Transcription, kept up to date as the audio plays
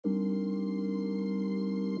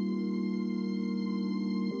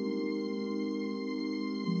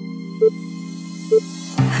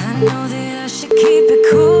know that I should keep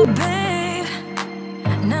it cool, babe.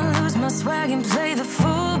 Not lose my swag and play the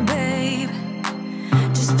fool, babe.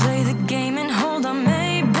 Just play the game and hold on,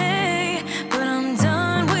 maybe. But I'm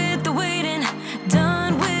done with the waiting,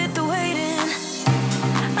 done with the waiting.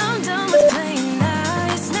 I'm done with playing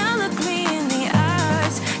nice. Now look me in the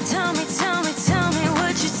eyes. Tell me, tell me, tell me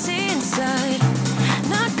what you see inside.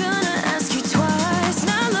 Not gonna ask you twice.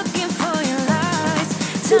 Not looking for your lies.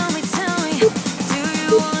 Tell me, do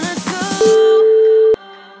you wanna go?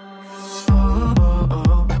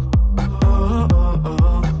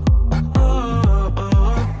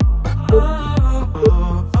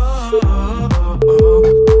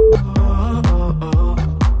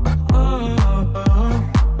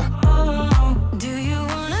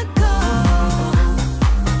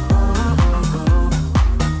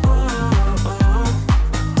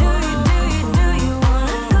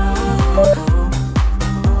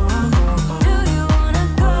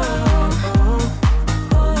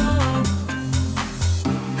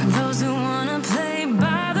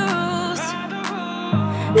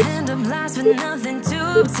 And a blast with nothing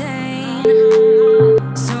to obtain.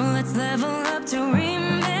 So let's level up to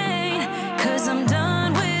remain. Cause I'm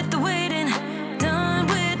done with the waiting, done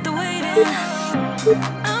with the waiting.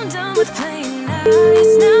 I'm done with playing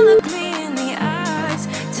nice. Now look me in the eyes.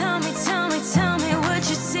 Tell me, tell me, tell me what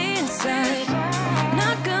you see inside.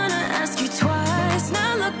 Not gonna ask you twice.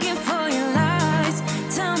 Not looking for your lies.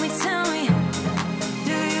 Tell me,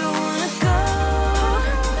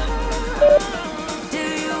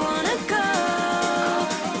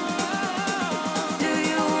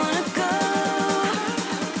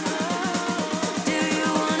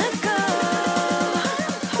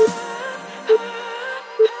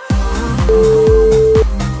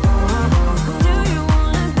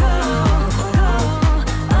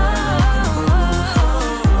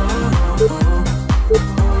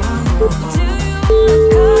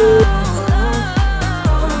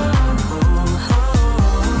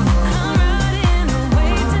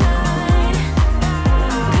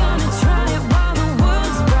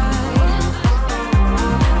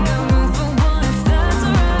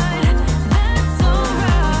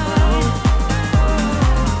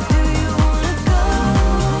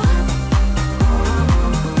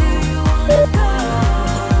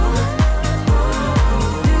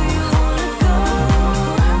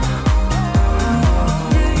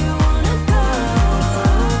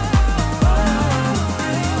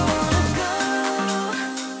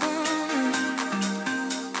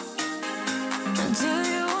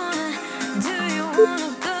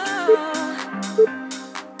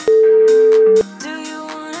 do you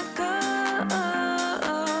wanna go?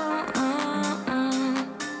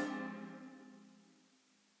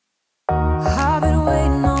 I've been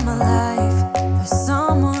waiting all my life for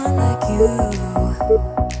someone like you.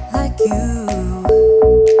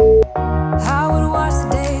 I would watch the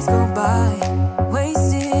days go by,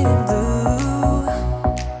 wasted and blue.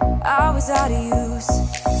 I was out of use.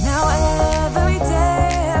 Now every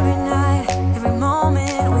day, every night, every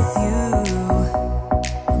moment with you,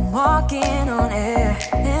 I'm walking on air.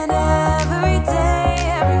 And every day,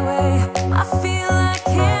 every way, I feel I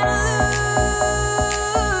can't lose.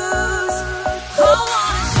 I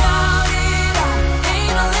wanna shout it out,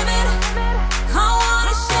 ain't no limit. I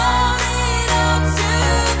wanna shout it out.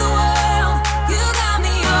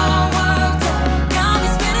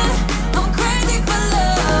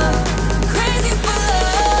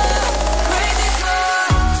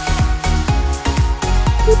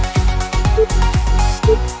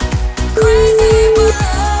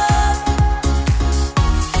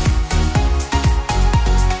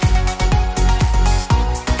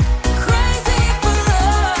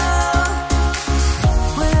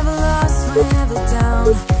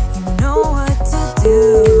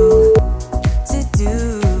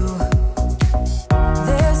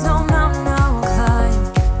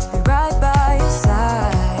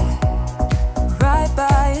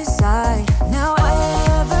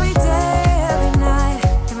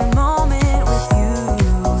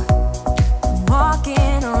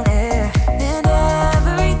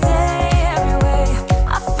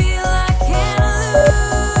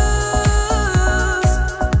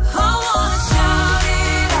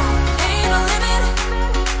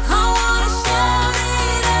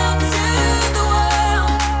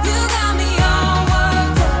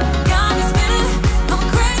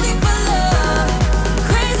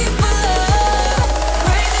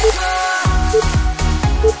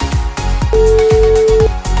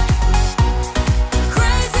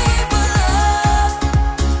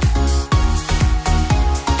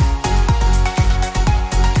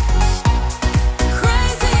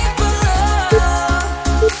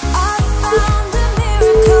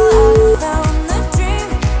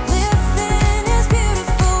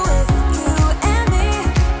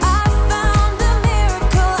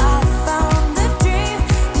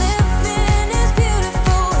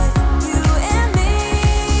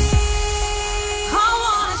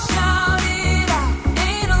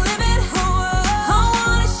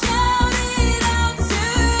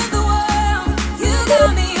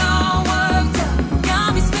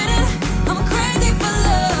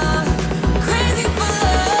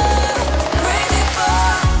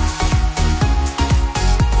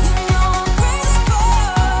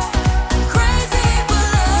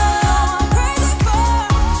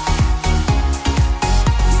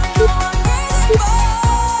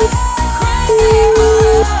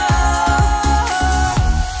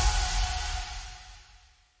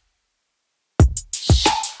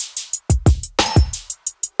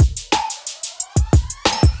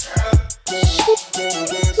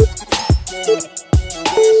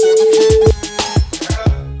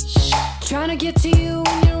 Trying to get to you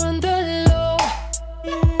when you're on the low.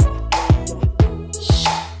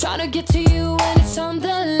 Trying to get to you when it's on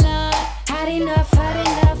the line. Had enough, had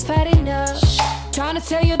enough, had enough. Trying to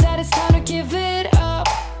tell you that it's time to give it up.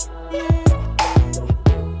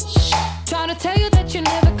 Trying to tell you that you're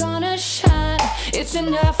never gonna shine. It's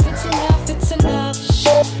enough, it's enough, it's enough.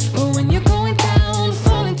 But when you're going down,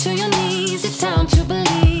 falling to your knees, it's time to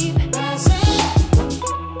believe. Rise up,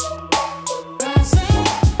 rise up,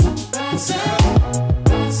 rise up,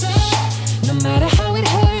 rise up. No matter how it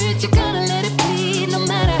hurts, you're gonna let it bleed. No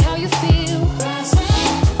matter how you feel. Rise up,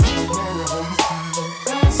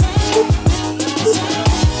 rise up, rise up.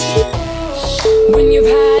 When you've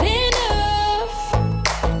had enough,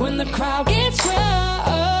 when the crowd gets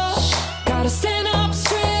rough, gotta stand up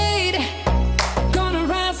straight, gonna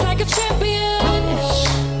rise like a champion.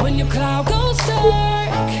 When your cloud goes dark,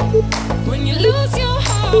 when you lose your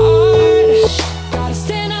heart, gotta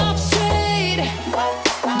stand up straight,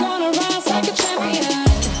 gonna rise like a champion.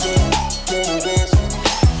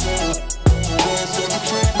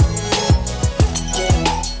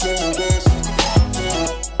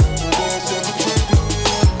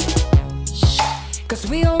 Cause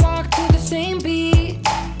we all walk to the same beat,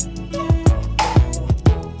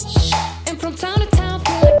 and from town to town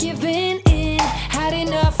feel like giving in. Had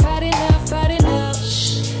enough, had enough, had enough.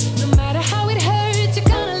 No matter how it hurts, you're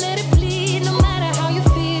gonna let it bleed. No matter how you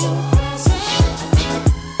feel. Rise up,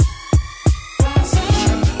 rise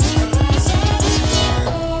up, rise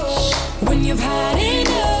up. When you've had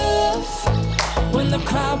enough, when the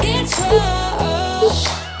crowd gets rough,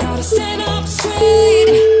 gotta stand up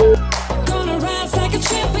straight, gonna rise like a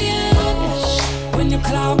champion. When your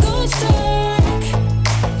cloud goes dark,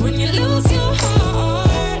 when you lose your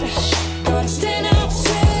heart, gotta stand up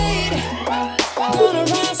straight, gonna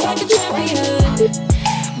rise like a champion.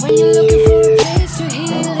 When you're looking for a place to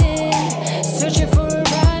heal in, searching for a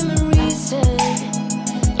rhyme and reason,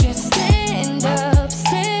 just stand up,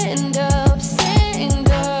 stand up, stand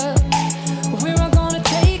up. We're all gonna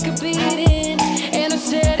take a beating, and I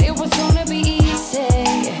said it was gonna be easy.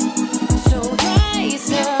 So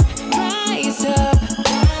rise up, rise up,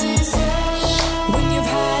 rise up. When you've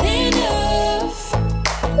had enough,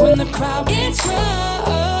 when the crowd gets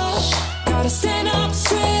rough, gotta stand up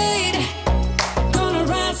straight, gonna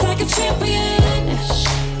rise like a champion.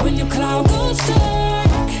 When your cloud goes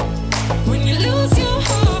dark, when you lose your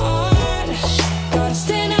heart, gotta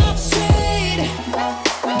stand up straight,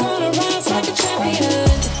 gonna rise like a champion.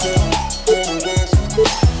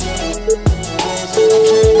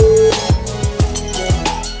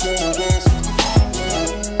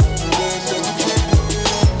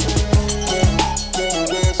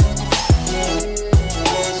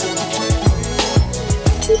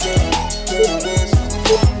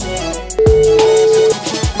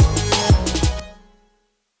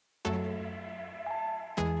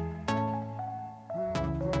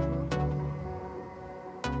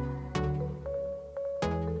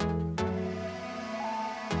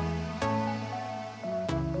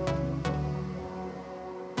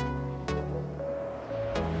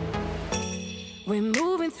 We're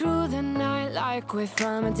moving through the night like we're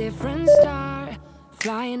from a different star,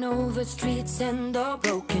 flying over streets and our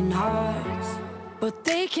broken hearts. But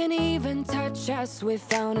they can't even touch us, we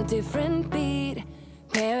found a different beat.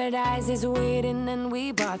 Paradise is waiting and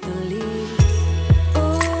we bought the lead.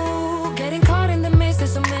 Ooh, getting caught in the maze,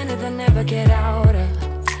 there's so many that never get out of.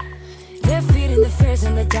 They're feeding the fears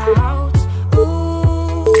and the doubts.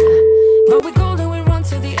 Ooh, but we golden, we run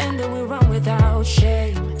to the end and we run without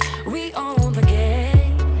shame. We own the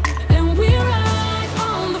game, and we ride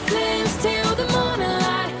on the flames till the morning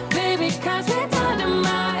light, baby, cause we're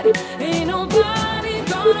dynamite. Ain't nobody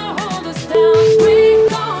gonna hold us down.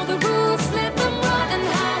 Break all the rules, let them run and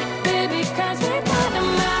hide, baby, cause we're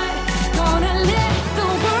dynamite. Gonna let the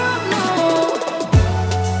world know.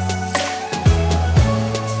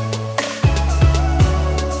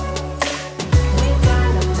 We're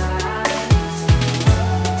dynamite.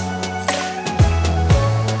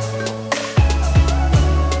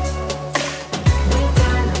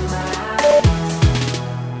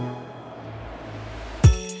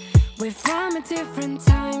 We're from a different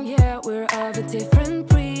time, yeah, we're of a different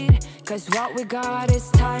breed. Cause what we got is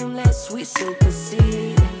timeless, we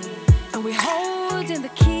supersede. And we're holding the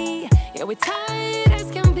key, yeah, we're tight as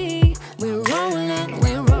can be. We're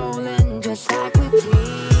rolling, just like we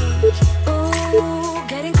please. Ooh,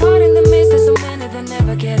 getting caught in the maze, there's so many that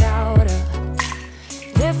never get out of.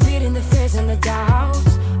 They're feeding the fears and the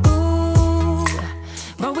doubts. Ooh,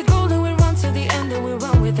 but we're golden, we run to the end and we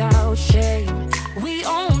run without shame.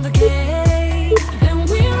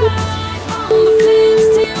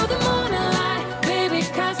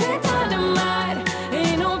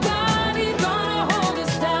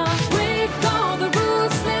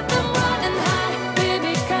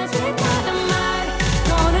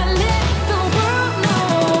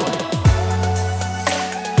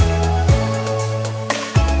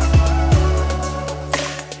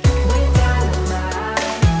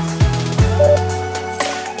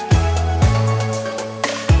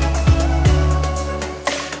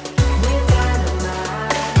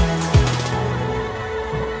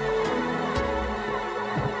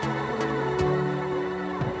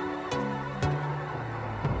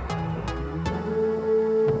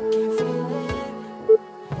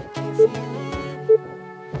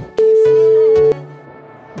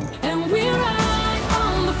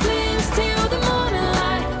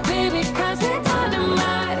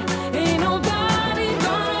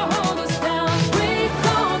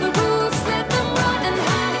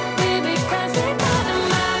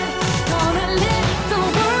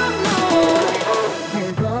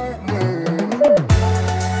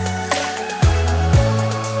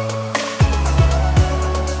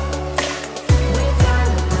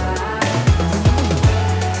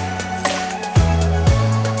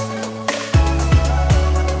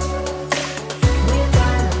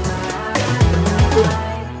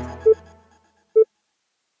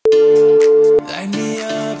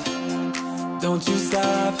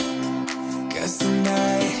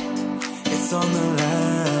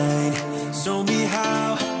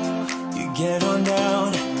 get on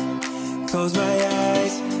down, close my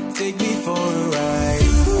eyes, take me for a ride.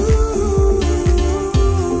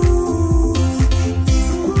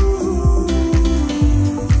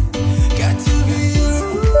 Got to be you.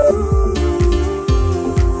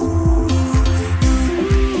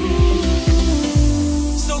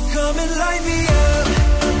 So come and light me up,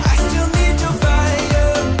 I still need your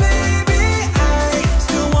fire, baby. I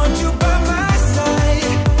still want you by my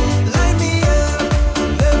side. Light me up,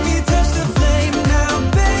 let me touch the flame now,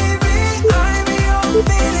 baby. I'm your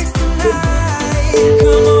Phoenix tonight.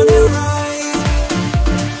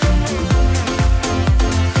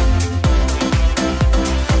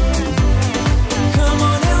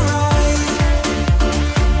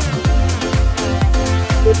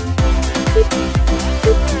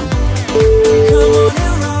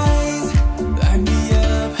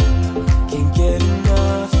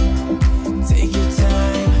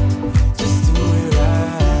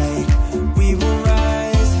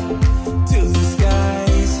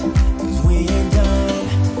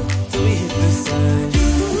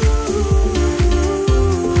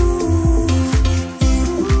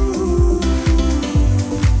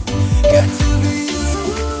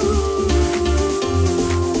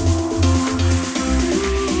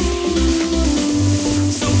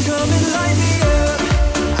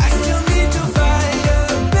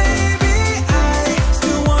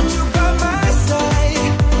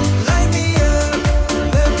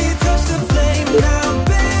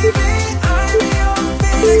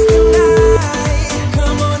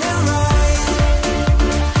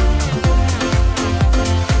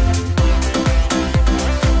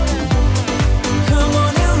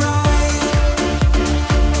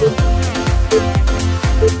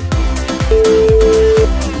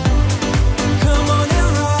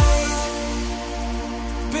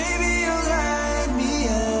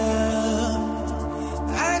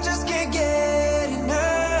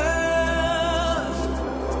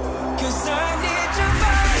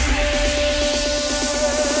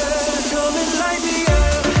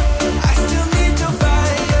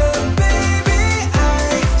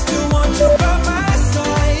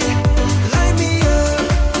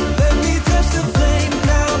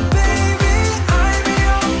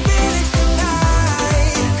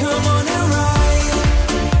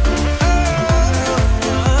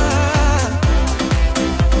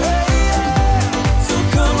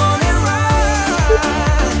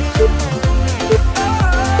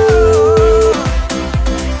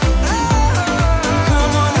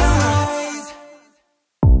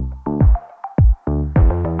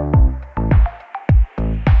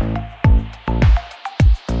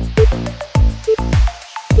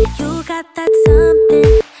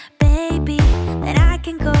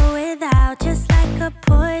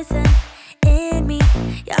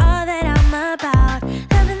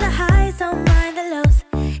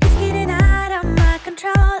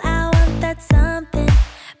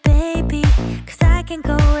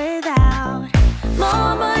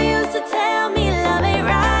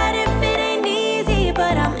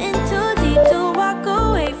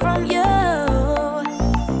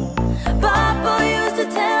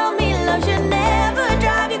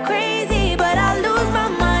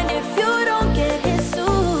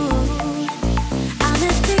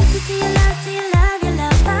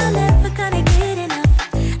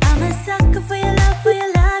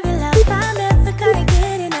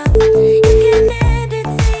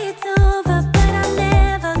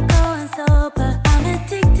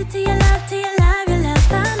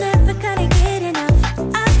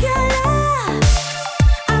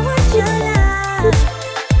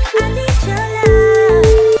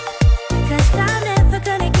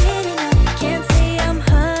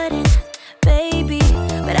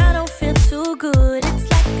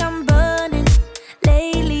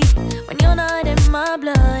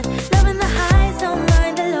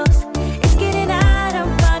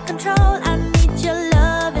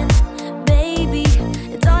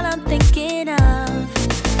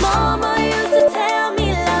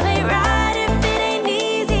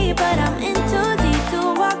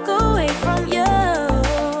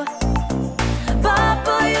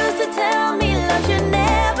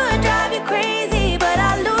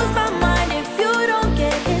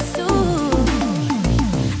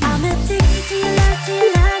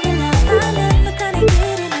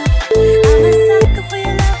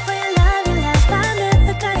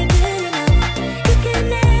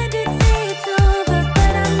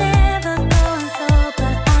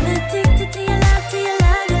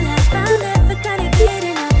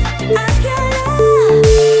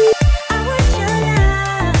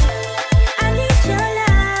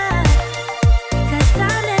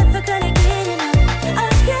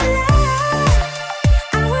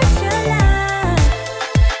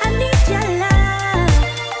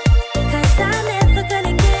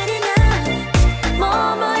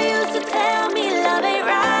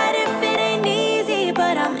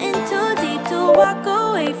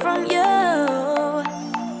 away from you.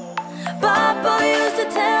 Papa used to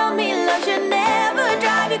tell me love should never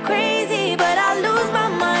drive you crazy, but I lose my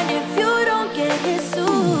mind if you don't get his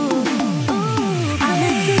soothe. I'm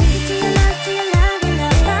addicted to your love, to your love, your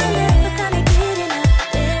love. I never gonna get enough.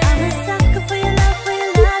 I'm a sucker for your love, for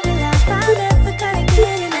your love, your love. I never gonna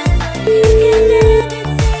get enough. You can never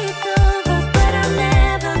say it's over, but I'm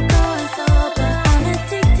never going sober. I'm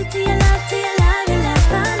addicted to your love, to your love, your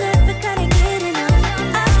love. I never gonna get enough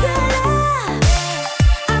of your love.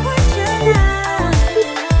 I want your love.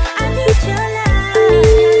 I need your love.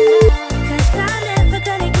 'Cause I'm never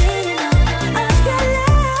gonna get enough of your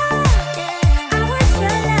love. I want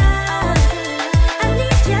your love. I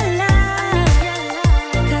need your love.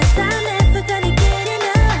 'Cause I'm never gonna get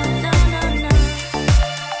enough. No, no, no.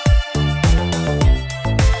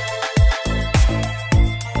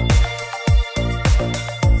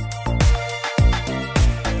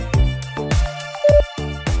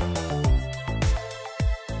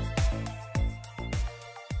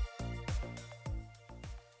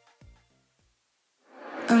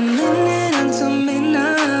 A minute until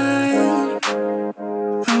midnight.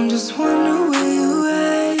 I'm just wondering where you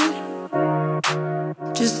at.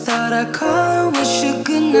 Just thought I'd call and wish you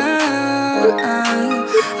good night.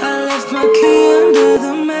 I left my key under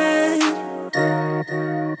the mat.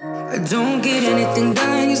 I don't get anything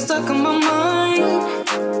done, you're stuck on my mind.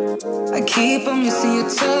 I keep on missing your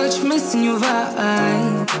touch, missing your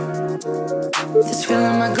vibe. This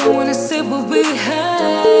feeling might go when I say what we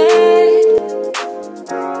had.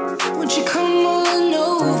 Won't you come on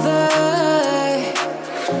over?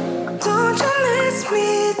 Don't you miss me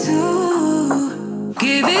too?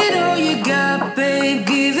 Give it all you got, babe.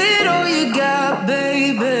 Give it all you got,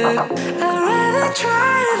 baby. I'd rather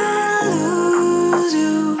try than lose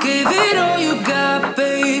you. Give it all you got,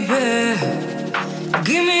 baby.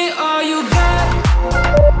 Give me all you got.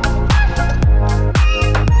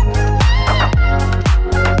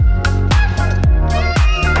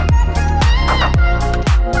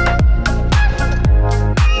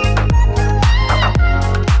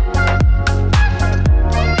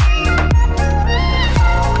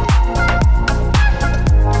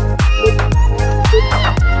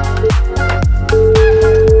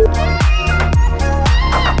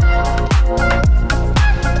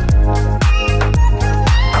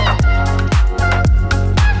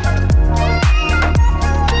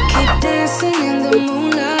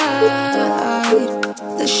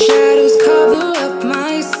 The shadows cover up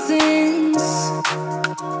my sins.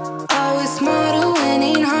 Always smarter when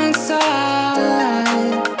in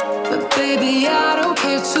hindsight. But baby, I don't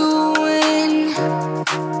care to win.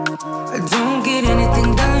 I don't get anything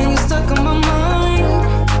done, you're stuck on my mind.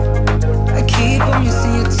 I keep on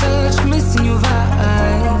missing your touch, missing your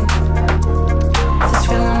vibe. This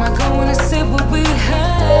feeling might go when I say what we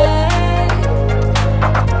had.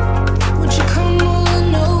 Won't you come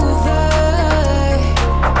on over?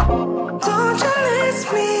 Don't you miss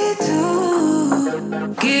me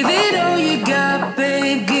too? Give it all you got,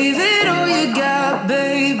 babe. Give it all you got,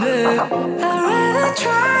 baby. I'd rather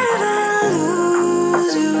try than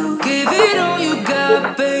lose you. Give it all you got,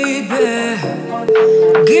 baby.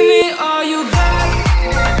 Give me